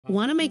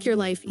Want to make your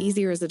life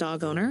easier as a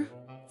dog owner?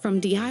 From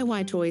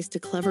DIY toys to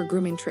clever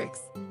grooming tricks,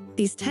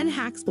 these 10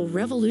 hacks will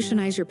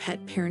revolutionize your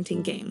pet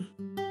parenting game.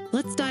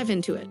 Let's dive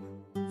into it.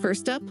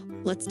 First up,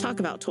 let's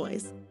talk about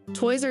toys.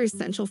 Toys are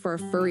essential for our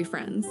furry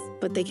friends,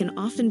 but they can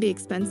often be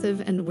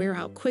expensive and wear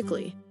out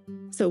quickly.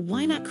 So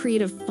why not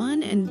create a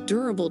fun and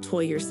durable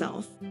toy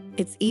yourself?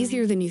 It's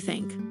easier than you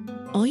think.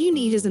 All you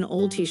need is an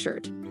old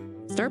t-shirt.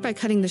 Start by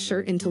cutting the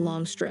shirt into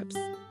long strips.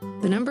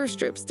 The number of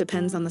strips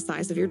depends on the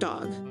size of your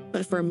dog,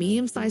 but for a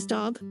medium-sized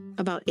dog,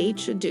 about 8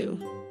 should do.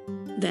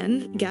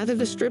 Then, gather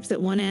the strips at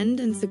one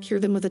end and secure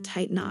them with a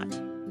tight knot.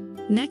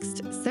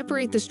 Next,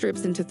 separate the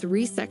strips into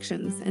 3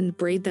 sections and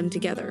braid them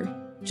together,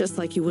 just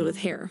like you would with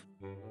hair.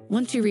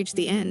 Once you reach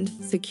the end,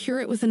 secure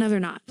it with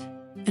another knot.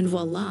 And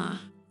voila!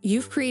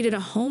 You've created a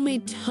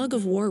homemade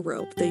tug-of-war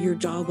rope that your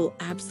dog will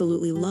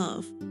absolutely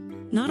love.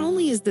 Not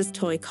only is this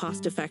toy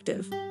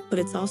cost-effective, but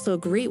it's also a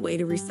great way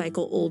to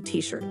recycle old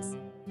t-shirts.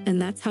 And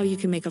that's how you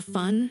can make a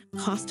fun,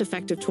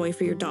 cost-effective toy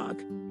for your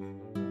dog.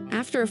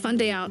 After a fun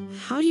day out,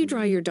 how do you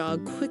dry your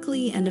dog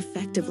quickly and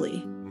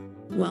effectively?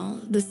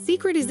 Well, the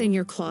secret is in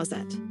your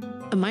closet.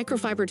 A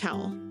microfiber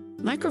towel.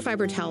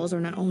 Microfiber towels are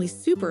not only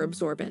super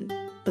absorbent,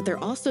 but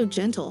they're also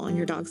gentle on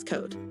your dog's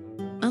coat.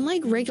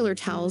 Unlike regular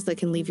towels that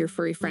can leave your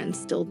furry friends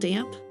still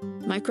damp,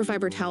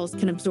 microfiber towels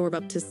can absorb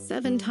up to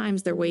 7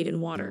 times their weight in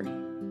water.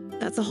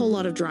 That's a whole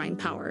lot of drying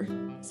power.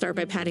 Start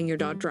by patting your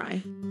dog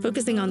dry,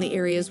 focusing on the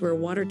areas where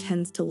water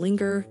tends to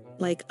linger,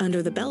 like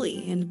under the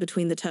belly and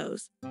between the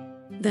toes.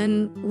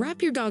 Then,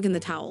 wrap your dog in the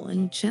towel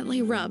and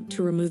gently rub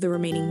to remove the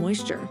remaining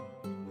moisture.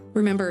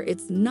 Remember,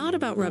 it's not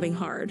about rubbing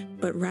hard,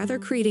 but rather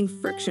creating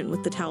friction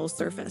with the towel's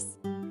surface.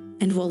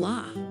 And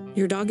voila!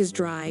 Your dog is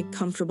dry,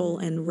 comfortable,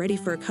 and ready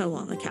for a cuddle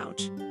on the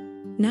couch.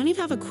 Now you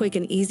have a quick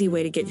and easy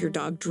way to get your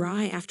dog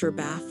dry after a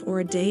bath or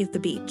a day at the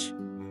beach.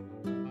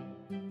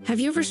 Have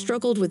you ever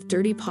struggled with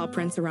dirty paw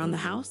prints around the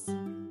house?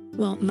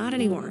 Well, not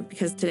anymore,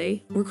 because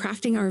today we're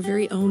crafting our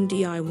very own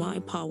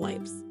DIY paw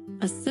wipes,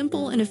 a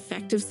simple and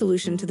effective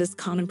solution to this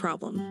common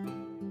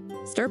problem.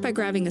 Start by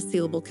grabbing a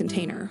sealable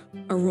container,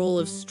 a roll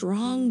of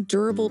strong,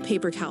 durable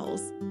paper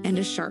towels, and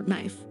a sharp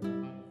knife.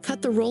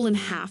 Cut the roll in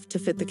half to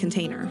fit the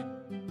container.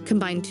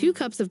 Combine 2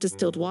 cups of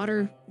distilled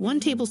water, 1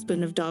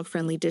 tablespoon of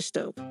dog-friendly dish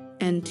soap,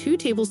 and 2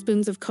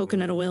 tablespoons of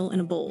coconut oil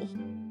in a bowl.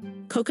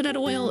 Coconut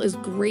oil is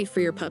great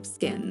for your pup's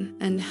skin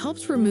and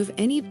helps remove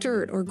any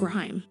dirt or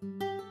grime.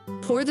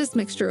 Pour this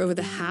mixture over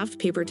the halved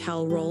paper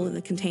towel roll in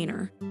the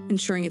container,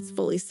 ensuring it's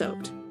fully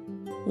soaked.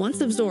 Once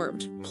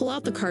absorbed, pull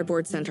out the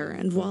cardboard center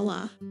and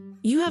voila!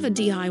 You have a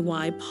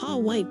DIY paw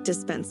wipe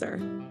dispenser.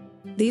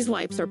 These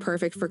wipes are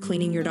perfect for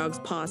cleaning your dog's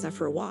paws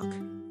after a walk,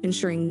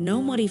 ensuring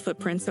no muddy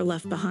footprints are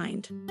left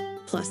behind.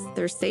 Plus,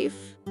 they're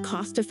safe,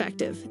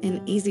 cost-effective,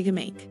 and easy to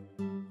make.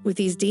 With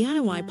these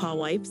DIY paw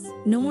wipes,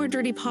 no more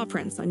dirty paw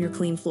prints on your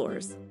clean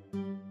floors.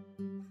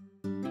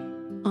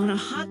 On a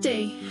hot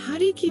day, how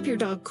do you keep your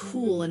dog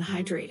cool and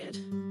hydrated?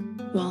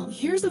 Well,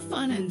 here's a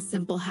fun and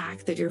simple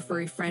hack that your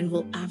furry friend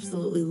will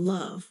absolutely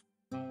love.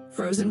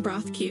 Frozen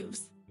broth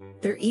cubes.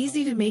 They're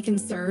easy to make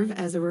and serve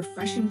as a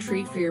refreshing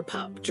treat for your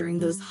pup during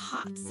those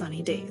hot,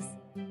 sunny days.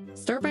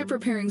 Start by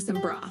preparing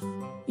some broth.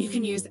 You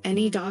can use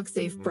any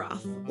dog-safe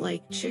broth,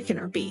 like chicken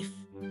or beef.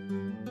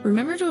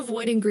 Remember to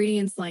avoid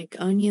ingredients like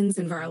onions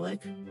and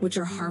garlic, which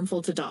are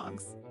harmful to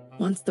dogs.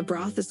 Once the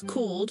broth is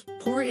cooled,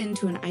 pour it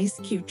into an ice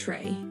cube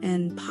tray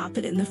and pop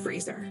it in the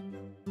freezer.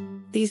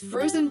 These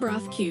frozen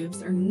broth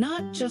cubes are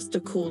not just a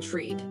cool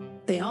treat,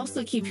 they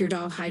also keep your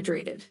dog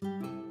hydrated.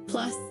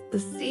 Plus, the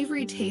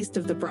savory taste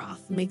of the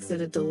broth makes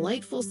it a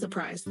delightful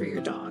surprise for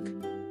your dog.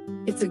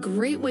 It's a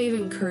great way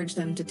to encourage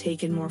them to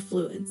take in more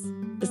fluids,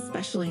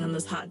 especially on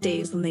those hot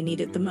days when they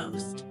need it the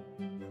most.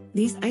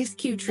 These ice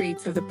cube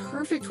treats are the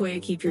perfect way to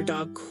keep your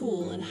dog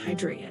cool and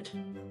hydrated.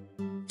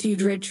 Do you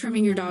dread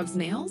trimming your dog's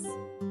nails?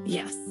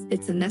 Yes,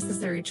 it's a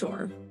necessary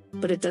chore,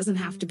 but it doesn't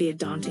have to be a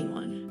daunting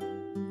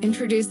one.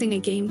 Introducing a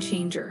game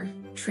changer,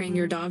 train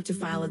your dog to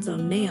file its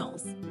own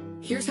nails.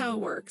 Here's how it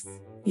works.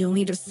 You'll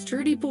need a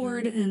sturdy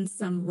board and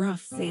some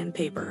rough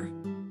sandpaper.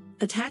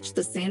 Attach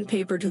the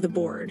sandpaper to the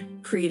board,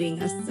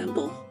 creating a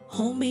simple,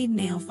 homemade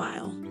nail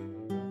file.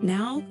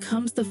 Now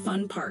comes the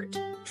fun part,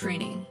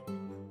 training.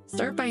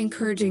 Start by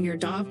encouraging your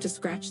dog to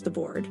scratch the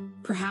board,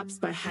 perhaps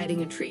by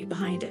hiding a treat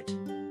behind it.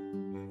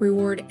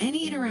 Reward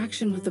any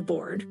interaction with the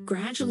board,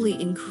 gradually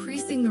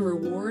increasing the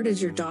reward as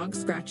your dog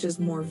scratches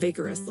more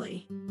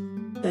vigorously.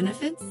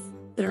 Benefits?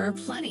 There are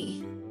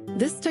plenty.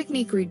 This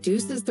technique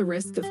reduces the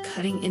risk of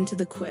cutting into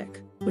the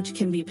quick, which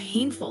can be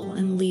painful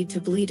and lead to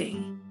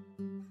bleeding.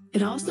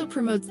 It also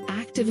promotes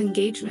active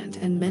engagement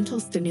and mental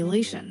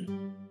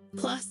stimulation.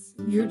 Plus,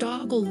 your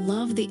dog will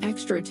love the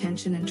extra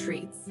attention and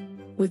treats.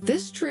 With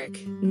this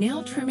trick,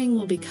 nail trimming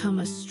will become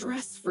a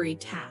stress-free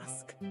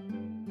task.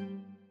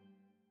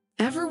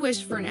 Ever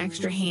wish for an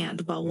extra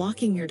hand while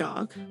walking your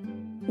dog?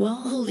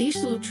 Well, a leash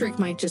loop trick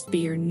might just be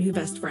your new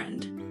best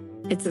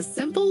friend. It's a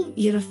simple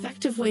yet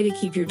effective way to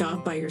keep your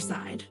dog by your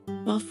side,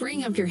 while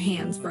freeing up your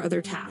hands for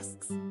other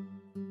tasks.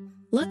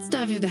 Let's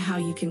dive into how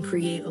you can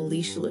create a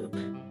leash loop.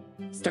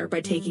 Start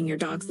by taking your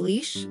dog's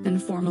leash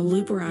and form a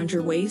loop around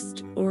your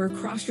waist or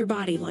across your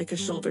body like a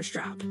shoulder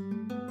strap.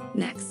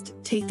 Next,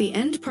 take the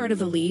end part of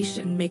the leash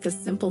and make a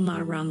simple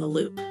knot around the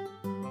loop.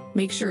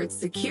 Make sure it's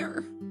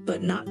secure,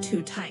 but not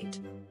too tight.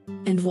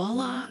 And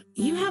voila,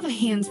 you have a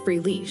hands-free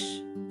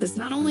leash. This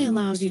not only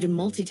allows you to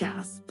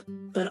multitask,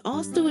 but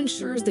also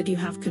ensures that you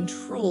have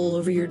control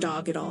over your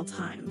dog at all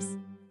times.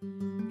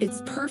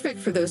 It's perfect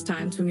for those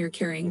times when you're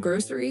carrying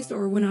groceries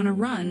or when on a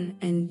run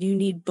and you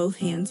need both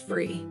hands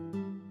free.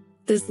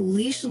 This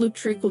leash loop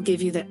trick will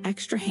give you the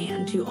extra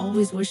hand you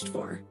always wished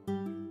for.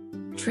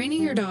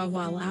 Training your dog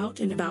while out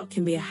and about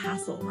can be a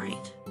hassle,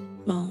 right?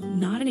 Well,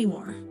 not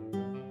anymore.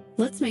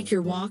 Let's make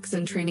your walks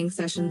and training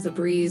sessions a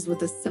breeze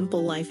with a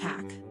simple life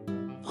hack.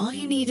 All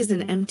you need is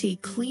an empty,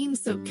 clean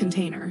soap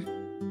container.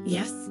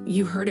 Yes,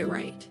 you heard it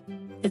right.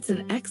 It's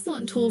an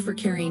excellent tool for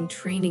carrying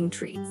training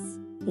treats.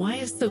 Why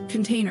a soap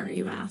container,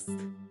 you ask?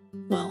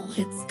 Well,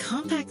 its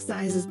compact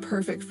size is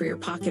perfect for your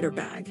pocket or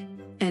bag,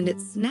 and it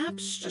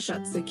snaps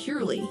shut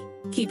securely,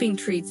 keeping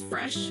treats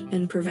fresh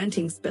and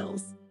preventing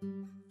spills.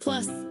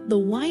 Plus, the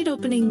wide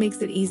opening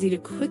makes it easy to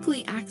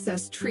quickly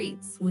access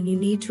treats when you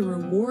need to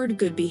reward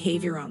good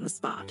behavior on the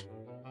spot.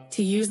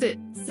 To use it,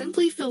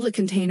 simply fill the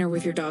container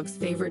with your dog's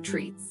favorite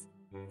treats.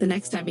 The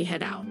next time you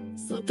head out,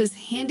 slip this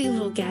handy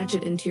little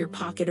gadget into your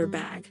pocket or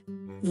bag.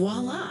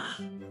 Voila!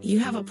 You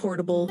have a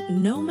portable,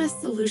 no-mess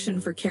solution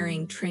for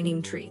carrying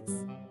training treats.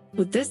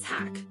 With this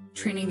hack,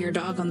 training your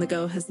dog on the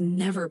go has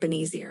never been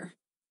easier.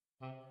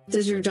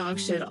 Does your dog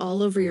shed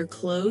all over your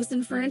clothes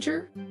and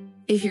furniture?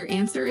 If your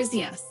answer is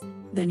yes,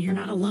 then you're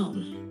not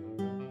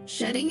alone.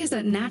 Shedding is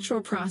a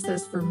natural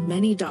process for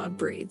many dog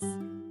breeds.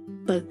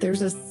 But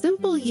there's a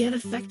simple yet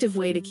effective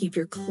way to keep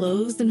your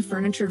clothes and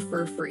furniture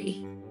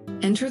fur-free.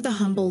 Enter the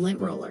humble lint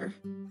roller.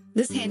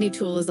 This handy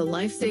tool is a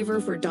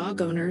lifesaver for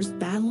dog owners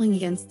battling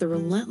against the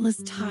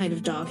relentless tide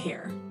of dog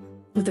hair.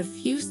 With a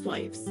few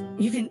swipes,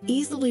 you can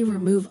easily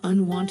remove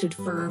unwanted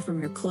fur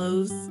from your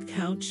clothes,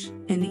 couch,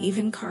 and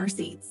even car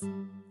seats.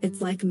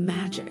 It's like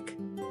magic.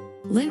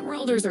 Lint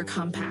rollers are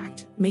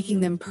compact,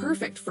 making them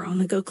perfect for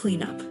on-the-go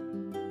cleanup.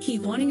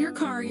 Keep one in your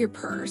car, your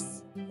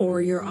purse,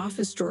 or your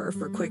office drawer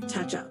for quick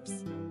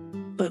touch-ups.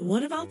 But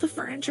what about the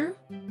furniture?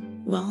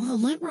 Well, the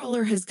lint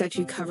roller has got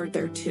you covered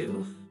there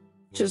too.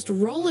 Just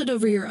roll it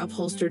over your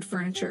upholstered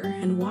furniture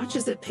and watch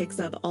as it picks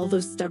up all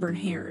those stubborn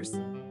hairs.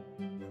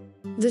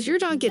 Does your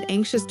dog get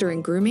anxious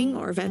during grooming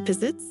or vet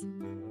visits?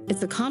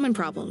 It's a common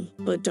problem,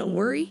 but don't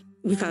worry,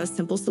 we've got a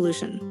simple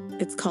solution.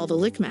 It's called a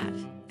lick mat,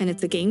 and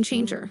it's a game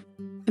changer.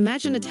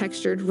 Imagine a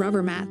textured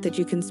rubber mat that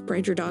you can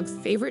spread your dog's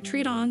favorite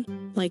treat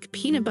on, like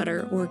peanut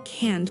butter or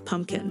canned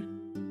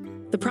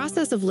pumpkin. The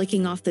process of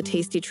licking off the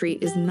tasty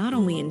treat is not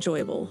only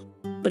enjoyable,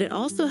 but it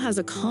also has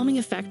a calming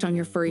effect on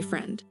your furry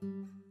friend.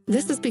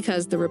 This is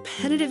because the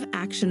repetitive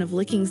action of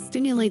licking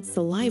stimulates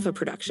saliva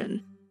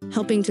production,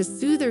 helping to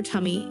soothe their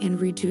tummy and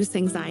reduce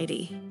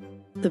anxiety.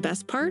 The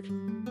best part?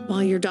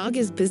 While your dog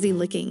is busy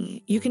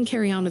licking, you can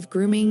carry on with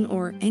grooming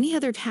or any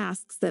other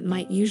tasks that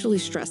might usually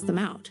stress them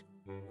out.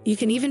 You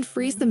can even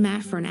freeze the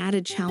mat for an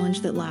added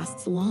challenge that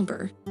lasts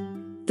longer.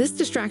 This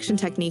distraction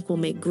technique will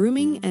make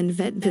grooming and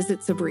vet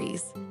visits a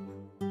breeze.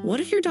 What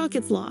if your dog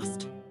gets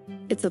lost?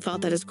 It's a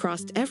thought that has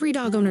crossed every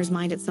dog owner's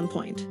mind at some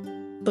point.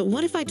 But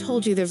what if I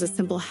told you there's a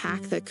simple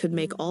hack that could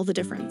make all the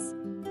difference?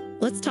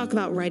 Let's talk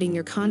about writing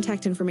your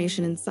contact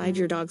information inside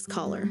your dog's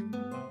collar.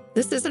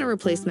 This isn't a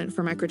replacement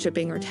for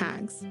microchipping or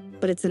tags,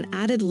 but it's an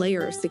added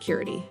layer of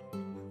security.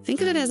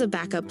 Think of it as a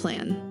backup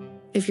plan.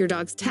 If your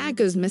dog's tag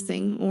goes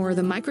missing or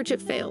the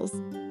microchip fails,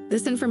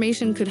 this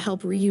information could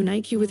help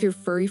reunite you with your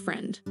furry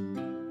friend.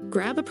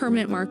 Grab a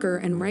permanent marker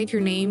and write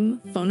your name,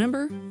 phone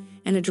number,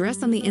 and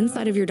address on the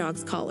inside of your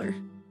dog's collar.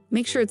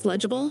 Make sure it's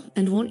legible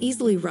and won't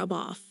easily rub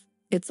off.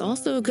 It's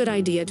also a good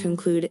idea to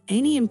include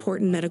any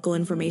important medical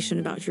information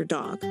about your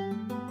dog.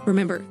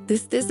 Remember,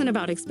 this isn't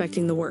about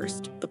expecting the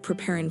worst, but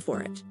preparing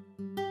for it.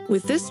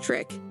 With this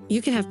trick,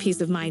 you can have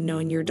peace of mind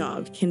knowing your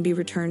dog can be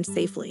returned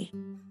safely.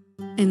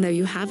 And there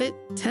you have it,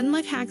 10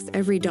 life hacks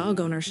every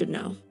dog owner should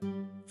know.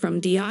 From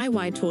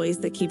DIY toys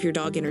that keep your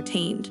dog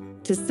entertained,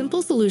 to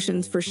simple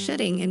solutions for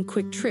shedding and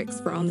quick tricks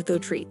for on-the-go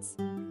treats.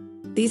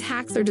 These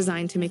hacks are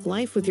designed to make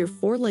life with your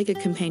four-legged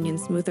companion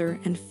smoother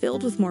and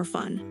filled with more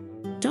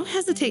fun. Don't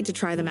hesitate to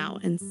try them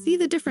out and see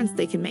the difference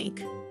they can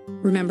make.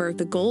 Remember,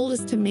 the goal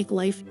is to make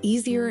life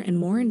easier and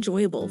more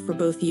enjoyable for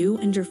both you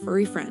and your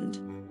furry friend.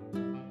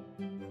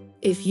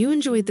 If you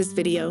enjoyed this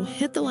video,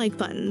 hit the like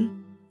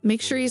button.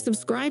 Make sure you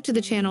subscribe to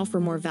the channel for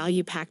more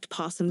value-packed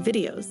pawsome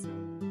videos.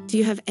 Do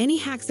you have any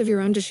hacks of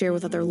your own to share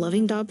with other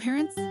loving dog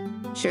parents?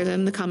 Share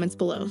them in the comments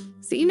below.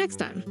 See you next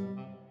time.